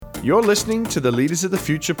You're listening to the Leaders of the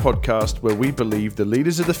Future podcast, where we believe the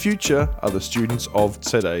leaders of the future are the students of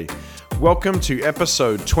today. Welcome to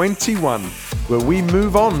episode 21, where we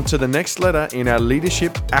move on to the next letter in our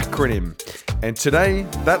leadership acronym. And today,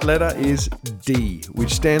 that letter is D,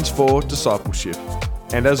 which stands for discipleship.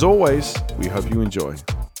 And as always, we hope you enjoy.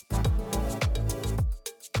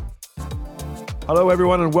 Hello,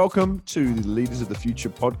 everyone, and welcome to the Leaders of the Future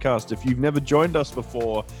podcast. If you've never joined us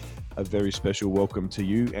before, a very special welcome to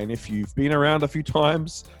you. And if you've been around a few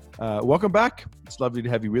times, welcome back. It's lovely to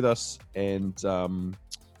have you with us. And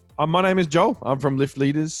my name is Joel. I'm from Lift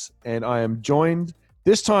Leaders, and I am joined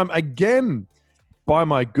this time again by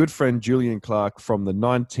my good friend Julian Clark from the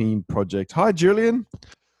 19 Project. Hi, Julian.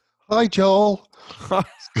 Hi, Joel. Sorry,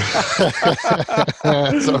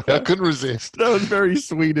 I couldn't resist. That was very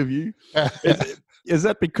sweet of you. Is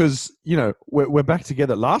that because, you know, we're back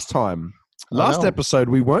together? Last episode,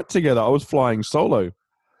 we weren't together. I was flying solo.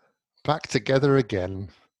 Back together again.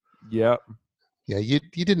 Yeah. Yeah, you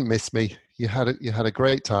didn't miss me. You had a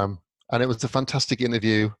great time, and it was a fantastic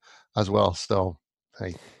interview as well. So,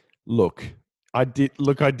 hey. Look, I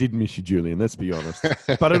did miss you, Julian, let's be honest.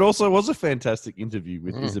 But it also was a fantastic interview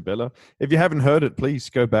with Isabella. If you haven't heard it, please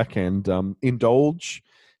go back and indulge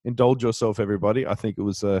yourself, everybody. I think it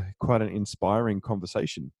was quite an inspiring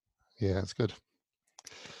conversation. Yeah, it's good.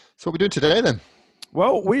 So what are we doing today then?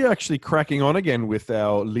 Well, we're actually cracking on again with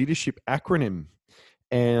our leadership acronym.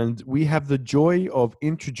 And we have the joy of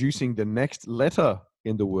introducing the next letter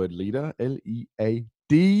in the word leader,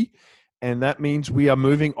 L-E-A-D. And that means we are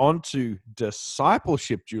moving on to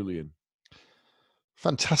discipleship, Julian.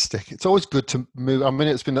 Fantastic. It's always good to move. I mean,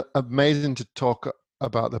 it's been amazing to talk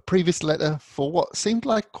about the previous letter for what seemed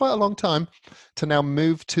like quite a long time to now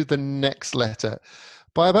move to the next letter.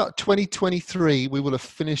 By about 2023, we will have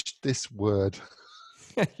finished this word.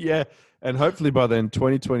 Yeah, and hopefully by then,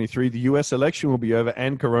 2023, the US election will be over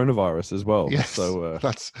and coronavirus as well. Yes, so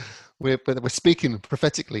we're speaking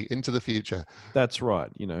prophetically into the future. That's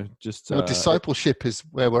right. You know, just discipleship is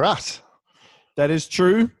where we're at. That is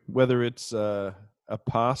true. Whether it's a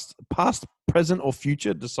past, present, or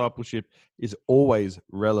future, discipleship is always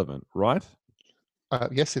relevant, right?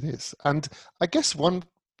 Yes, it is. And I guess one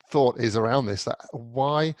thought is around this, that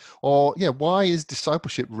why is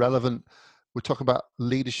discipleship relevant? We're talking about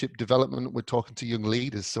leadership development, we're talking to young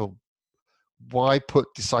leaders, so why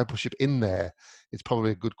put discipleship in there? It's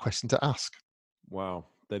probably a good question to ask. Wow,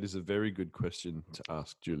 that is a very good question to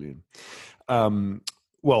ask, Julian.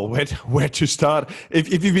 Well, where to start?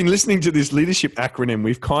 If you've been listening to this leadership acronym,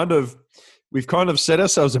 we've kind of set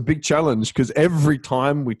ourselves a big challenge, because every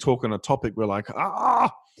time we talk on a topic, we're like,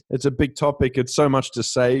 it's a big topic. It's so much to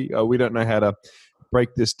say. We don't know how to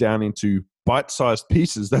break this down into bite-sized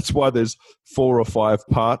pieces. That's why there's 4 or 5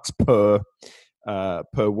 parts per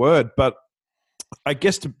word. But I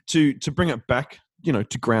guess to bring it back, you know,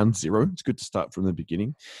 to ground zero, it's good to start from the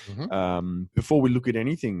beginning. Mm-hmm. Before we look at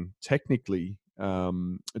anything technically,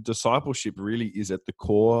 discipleship really is at the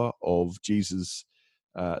core of Jesus'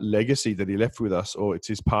 legacy that he left with us, or it's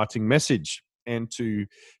his parting message. And to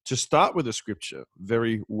start with a scripture,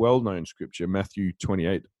 very well-known scripture, Matthew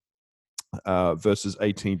 28, verses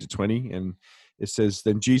 18 to 20. And it says,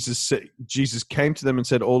 then Jesus came to them and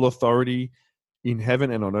said, all authority in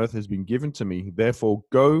heaven and on earth has been given to me. Therefore,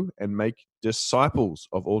 go and make disciples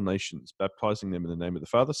of all nations, baptizing them in the name of the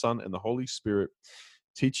Father, Son, and the Holy Spirit,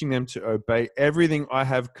 teaching them to obey everything I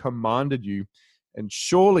have commanded you. And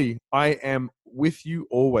surely I am with you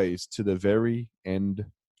always to the very end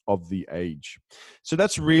of the age. So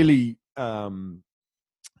that's really at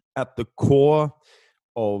the core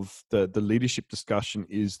of the leadership discussion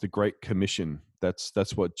is the Great Commission.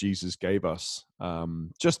 That's what Jesus gave us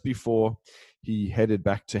just before he headed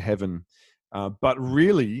back to heaven. But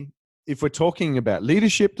really, if we're talking about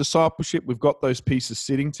leadership, discipleship, we've got those pieces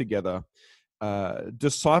sitting together.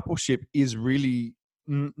 Discipleship is really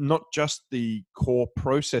not just the core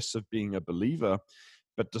process of being a believer,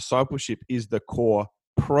 but discipleship is the core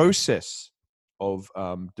process of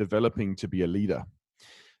developing to be a leader.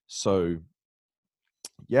 So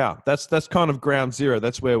yeah, that's kind of ground zero.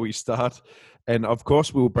 That's where we start. And of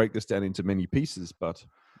course, we will break this down into many pieces. But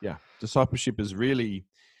yeah, discipleship is really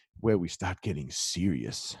where we start getting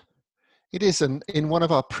serious. It is. And in one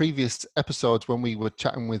of our previous episodes, when we were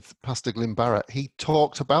chatting with Pastor Glyn Barrett, he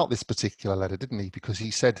talked about this particular letter, didn't he? Because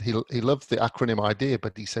he said he loved the acronym idea,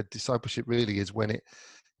 but he said discipleship really is when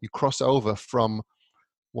you cross over from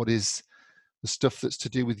what is the stuff that's to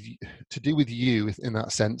do with you in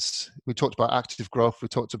that sense. We talked about active growth. We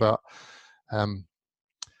talked about, my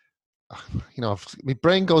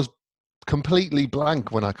brain goes completely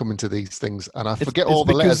blank when I come into these things, and I forget It's all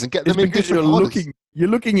the letters because and get it's them in because different orders. you're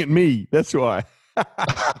looking at me. That's why.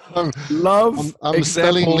 I'm, Love, I'm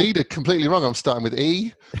spelling example. leader completely wrong. I'm starting with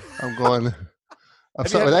E. I'm going. I've Have you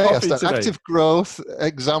started had with A. I coffee start today? active growth,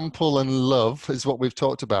 example, and love is what we've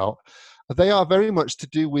talked about. They are very much to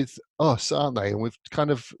do with us, aren't they? And we've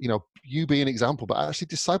kind of, you be an example, but actually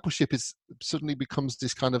discipleship is suddenly becomes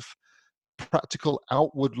this kind of practical,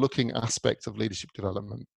 outward-looking aspect of leadership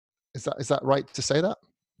development. Is that right to say that?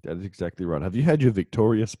 That is exactly right. Have you had your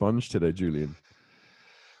Victoria sponge today, Julian?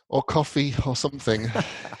 Or coffee or something?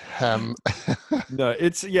 Um, No,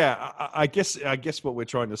 it's yeah. I guess what we're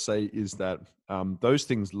trying to say is that those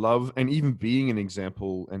things, love, and even being an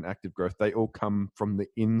example and active growth, they all come from the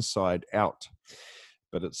inside out.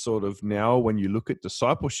 But it's sort of now when you look at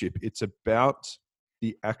discipleship, it's about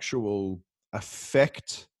the actual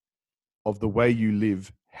effect of the way you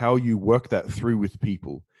live, how you work that through with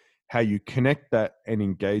people, how you connect that and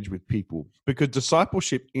engage with people. Because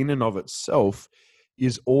discipleship in and of itself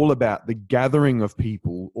is all about the gathering of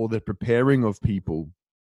people or the preparing of people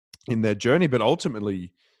in their journey, but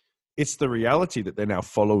ultimately it's the reality that they're now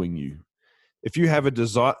following you. If you have a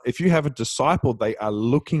desire, if you have a disciple, they are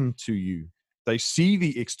looking to you. They see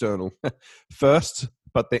the external first,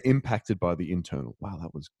 but they're impacted by the internal. Wow,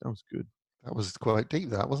 that was good. that was quite deep,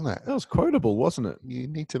 that wasn't it? That was quotable, wasn't it? You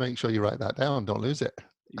need to make sure you write that down. Don't lose it.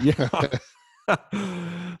 Yeah.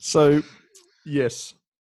 So, yes,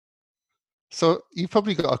 So you've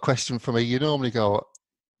probably got a question for me. You normally go,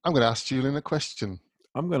 I'm going to ask Julian a question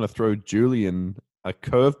I'm going to throw Julian a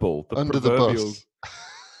curveball, the under the proverbial. bus.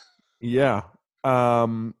 Yeah.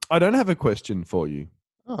 I don't have a question for you.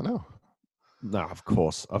 Oh, no. No, of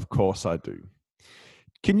course I do.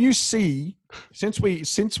 Can you see since we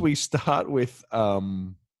start with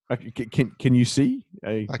can you see?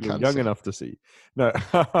 Hey, I you're can young see. enough to see. No,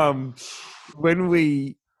 when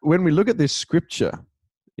we look at this scripture,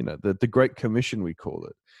 the Great Commission we call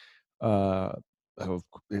it. Uh,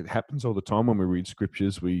 it happens all the time when we read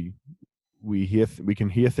scriptures. We can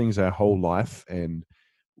hear things our whole life, and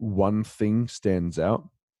one thing stands out.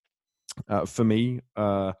 For me,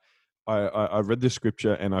 I read this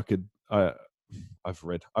scripture, and I've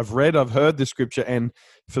heard the scripture, and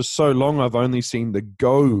for so long I've only seen the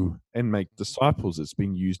go and make disciples. It's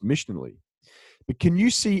been used missionally. But can you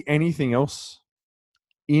see anything else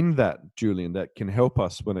in that, Julian, that can help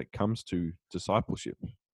us when it comes to discipleship?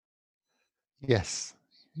 Yes.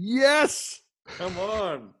 Yes. Come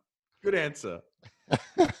on. Good answer.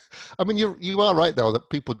 I mean, you are right, though, that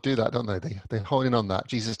people do that, don't they? They hone in on that.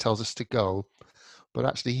 Jesus tells us to go, but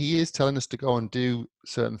actually he is telling us to go and do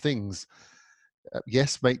certain things.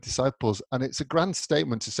 Yes, make disciples. And it's a grand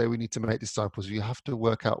statement to say we need to make disciples. You have to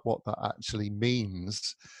work out what that actually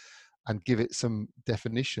means and give it some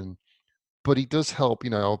definition. But he does help,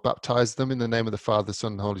 baptize them in the name of the Father,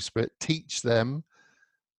 Son, and Holy Spirit, teach them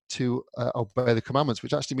to obey the commandments,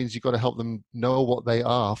 which actually means you've got to help them know what they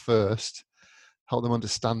are first, help them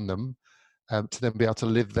understand them, to then be able to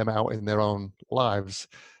live them out in their own lives.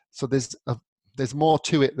 So there's more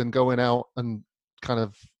to it than going out and kind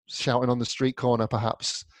of shouting on the street corner,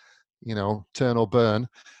 perhaps, turn or burn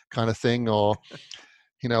kind of thing, or,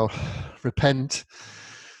 repent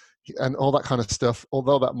and all that kind of stuff.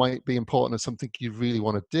 Although that might be important and something you really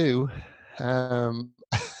want to do,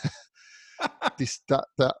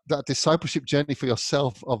 that discipleship journey for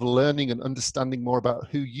yourself of learning and understanding more about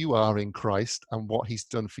who you are in Christ and what he's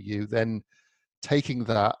done for you, then taking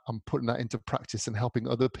that and putting that into practice and helping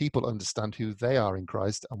other people understand who they are in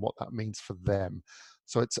Christ and what that means for them.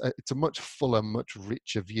 So it's a much fuller, much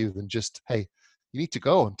richer view than just, hey, you need to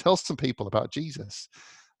go and tell some people about Jesus.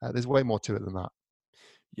 There's way more to it than that.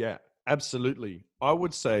 Yeah, absolutely. I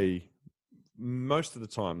would say most of the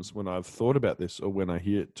times when I've thought about this or when I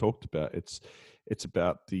hear it talked about, it's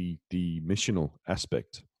about the missional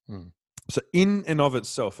aspect. So in and of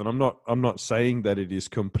itself, and I'm not saying that it is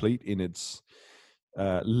complete in its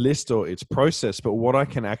list or its process, but what I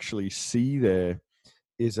can actually see there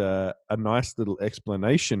is a nice little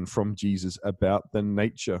explanation from Jesus about the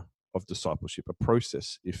nature of discipleship, a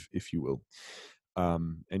process, if you will.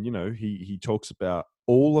 And he talks about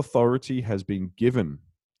all authority has been given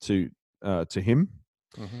to him,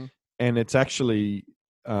 and it's actually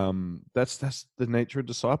that's the nature of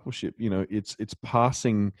discipleship. It's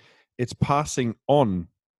passing on.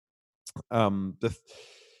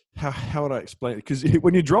 How would I explain it? Because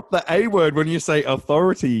when you drop the A word, when you say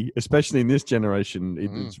authority, especially in this generation,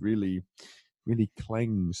 it's really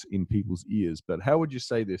clangs in people's ears. But how would you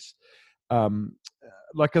say this?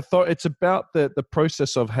 Like it's about the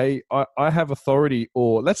process of, hey, I have authority,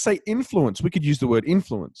 or let's say influence. We could use the word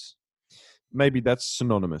influence. maybe that's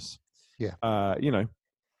synonymous. Yeah.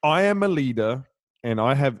 I am a leader, and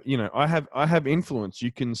I have influence.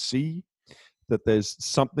 You can see that there's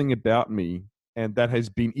something about me, and that has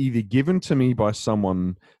been either given to me by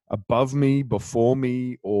someone above me, before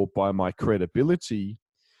me, or by my credibility,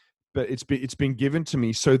 but it's been given to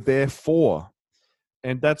me. So therefore,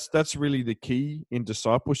 and that's really the key in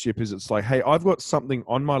discipleship, is it's like, hey, I've got something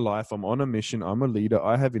on my life. I'm on a mission. I'm a leader.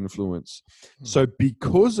 I have influence. So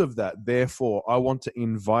because of that, therefore, I want to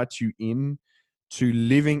invite you in to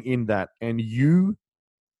living in that, and you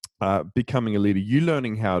becoming a leader, you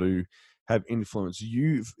learning how to have influence,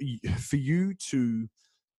 for you to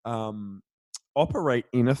operate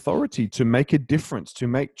in authority, to make a difference, to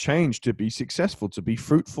make change, to be successful, to be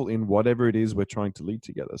fruitful in whatever it is we're trying to lead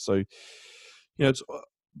together. So, it's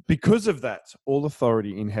because of that, all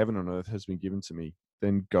authority in heaven and earth has been given to me.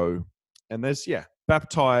 Then go, and there's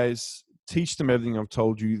baptize, teach them everything I've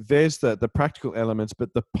told you. There's the practical elements,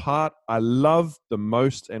 but the part I love the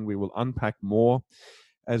most, and we will unpack more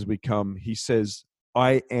as we come. He says,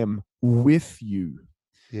 "I am with you."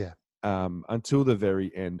 Yeah. Until the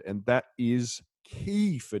very end, and that is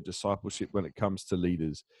key for discipleship when it comes to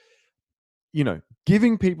leaders.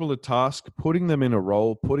 Giving people a task, putting them in a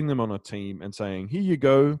role, putting them on a team, and saying, "Here you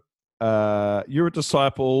go, you're a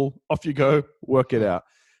disciple. Off you go, work it out."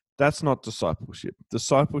 That's not discipleship.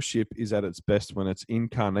 Discipleship is at its best when it's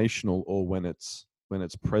incarnational, or when it's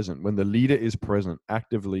present, when the leader is present,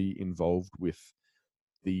 actively involved with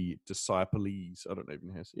the disciples. I don't even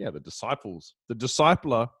know how to say. The disciples. The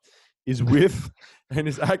discipler is with and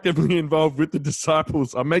is actively involved with the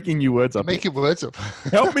disciples. I'm making new words up. Making words up.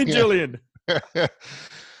 Help me, Julian.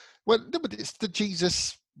 Well, no, but it's the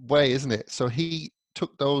Jesus way, isn't it? So he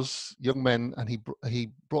took those young men and he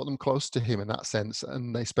brought them close to him in that sense,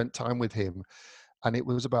 and they spent time with him. And it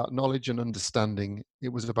was about knowledge and understanding. It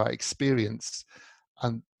was about experience.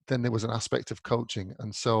 And then there was an aspect of coaching.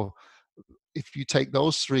 And so if you take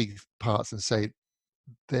those three parts and say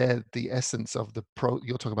they're the essence of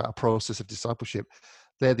you're talking about a process of discipleship,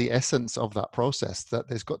 they're the essence of that process, that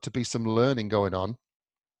there's got to be some learning going on,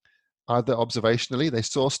 either observationally, they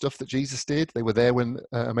saw stuff that Jesus did, they were there when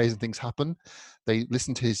amazing things happened, they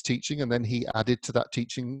listened to his teaching, and then he added to that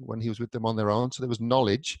teaching when he was with them on their own. So there was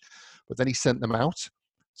knowledge, but then he sent them out.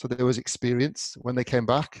 So there was experience. When they came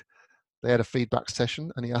back, they had a feedback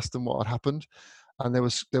session, and he asked them what had happened. And there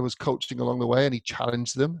was coaching along the way, and he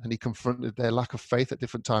challenged them, and he confronted their lack of faith at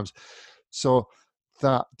different times. So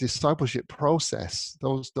that discipleship process,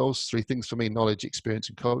 those three things for me, knowledge, experience,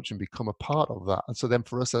 and coaching, become a part of that. And so then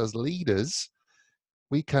for us as leaders,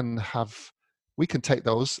 we can take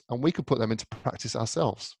those and we can put them into practice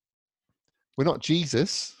ourselves. We're not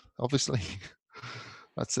Jesus, obviously.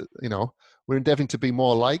 That's it, we're endeavoring to be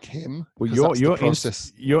more like him. Well, your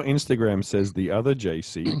Instagram says the other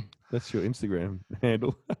JC. That's your Instagram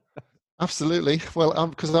handle. Absolutely. Well,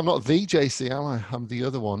 because I'm not the JC, am I? I'm the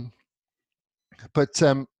other one. But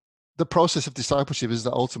the process of discipleship is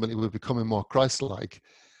that ultimately we're becoming more Christ-like.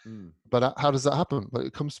 But how does that happen? Well,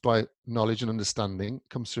 it comes by knowledge and understanding, it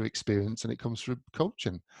comes through experience, and it comes through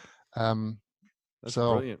coaching. That's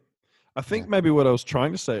brilliant. I think maybe what I was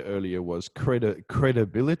trying to say earlier was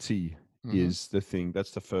credibility is the thing.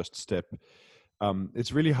 That's the first step.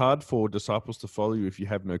 It's really hard for disciples to follow you if you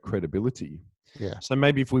have no credibility. Yeah. So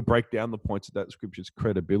maybe if we break down the points of that scripture, it's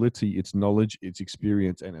credibility, it's knowledge, it's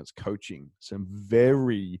experience, and it's coaching. Some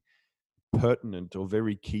very pertinent or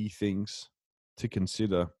very key things to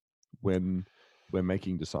consider when we're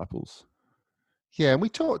making disciples. Yeah, and we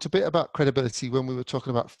talked a bit about credibility when we were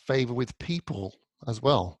talking about favor with people as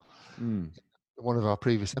well. One of our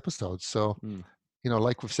previous episodes. So,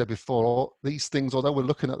 like we've said before, these things, although we're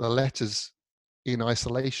looking at the letters in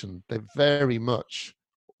isolation, they very much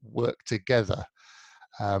work together.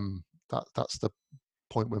 That's the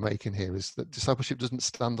point we're making here, is that discipleship doesn't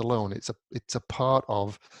stand alone. It's a part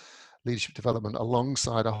of leadership development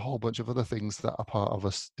alongside a whole bunch of other things that are part of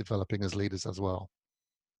us developing as leaders as well.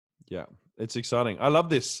 Yeah, it's exciting. I love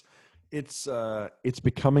this. It's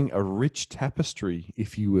becoming a rich tapestry,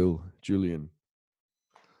 if you will, Julian.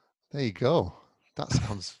 There you go. That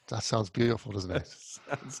sounds beautiful, doesn't it?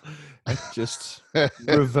 It just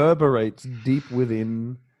reverberates deep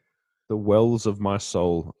within the wells of my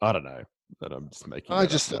soul. I don't know, that I'm just making. I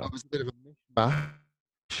just thought it was a bit of a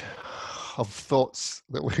mishmash of thoughts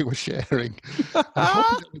that we were sharing.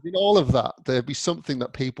 And in all of that, there'd be something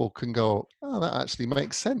that people can go, "Oh, that actually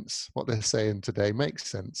makes sense. What they're saying today makes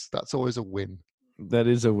sense." That's always a win. That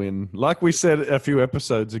is a win. Like we said a few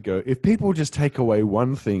episodes ago, if people just take away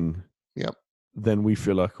one thing, then we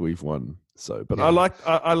feel like we've won. So, but I like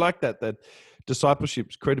that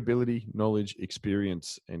discipleship's credibility, knowledge,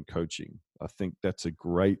 experience, and coaching. I think that's a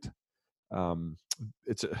great,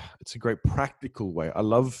 it's a great practical way. I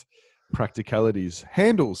love practicalities,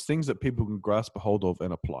 handles, things that people can grasp a hold of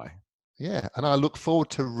and apply. Yeah, and I look forward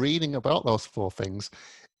to reading about those 4 things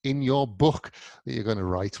in your book that you're going to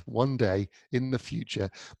write one day in the future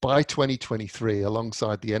by 2023,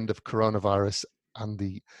 alongside the end of coronavirus and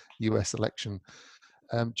the US election.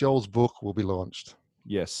 Joel's book will be launched.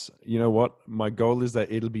 Yes. You know what? My goal is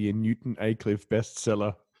that it'll be a Newton Aycliffe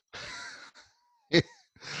bestseller.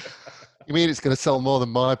 You mean it's going to sell more than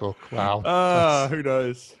my book? Wow. Who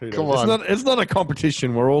knows? Come on. It's not a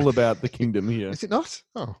competition. We're all about the kingdom here. Is it not?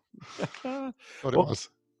 Oh, thought it was.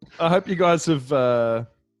 I hope you guys have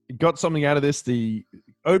got something out of this. The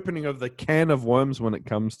opening of the can of worms when it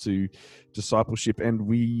comes to discipleship. And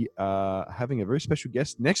we are having a very special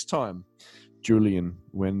guest next time, Julian,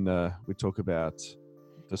 when we talk about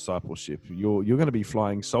discipleship. You're going to be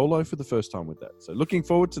flying solo for the first time with that. So looking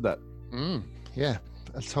forward to that. Yeah.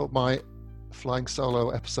 Let's hope my flying solo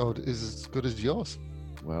episode is as good as yours.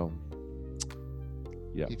 Well,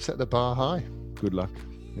 yeah. You've set the bar high. Good luck.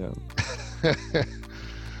 Yeah.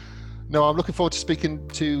 No, I'm looking forward to speaking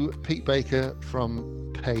to Pete Baker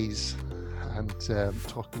from Pays and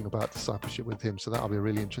talking about discipleship with him. So that'll be a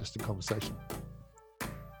really interesting conversation.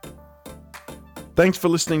 Thanks for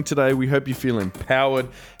listening today. We hope you feel empowered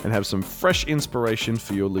and have some fresh inspiration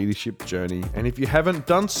for your leadership journey. And if you haven't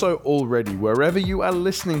done so already, wherever you are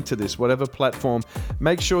listening to this, whatever platform,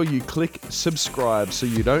 make sure you click subscribe so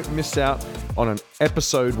you don't miss out on an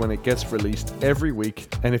episode when it gets released every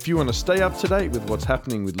week. And if you want to stay up to date with what's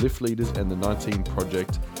happening with Lift Leaders and the 19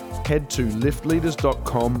 Project, head to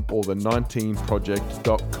liftleaders.com or the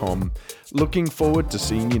 19project.com. Looking forward to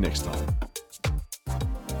seeing you next time.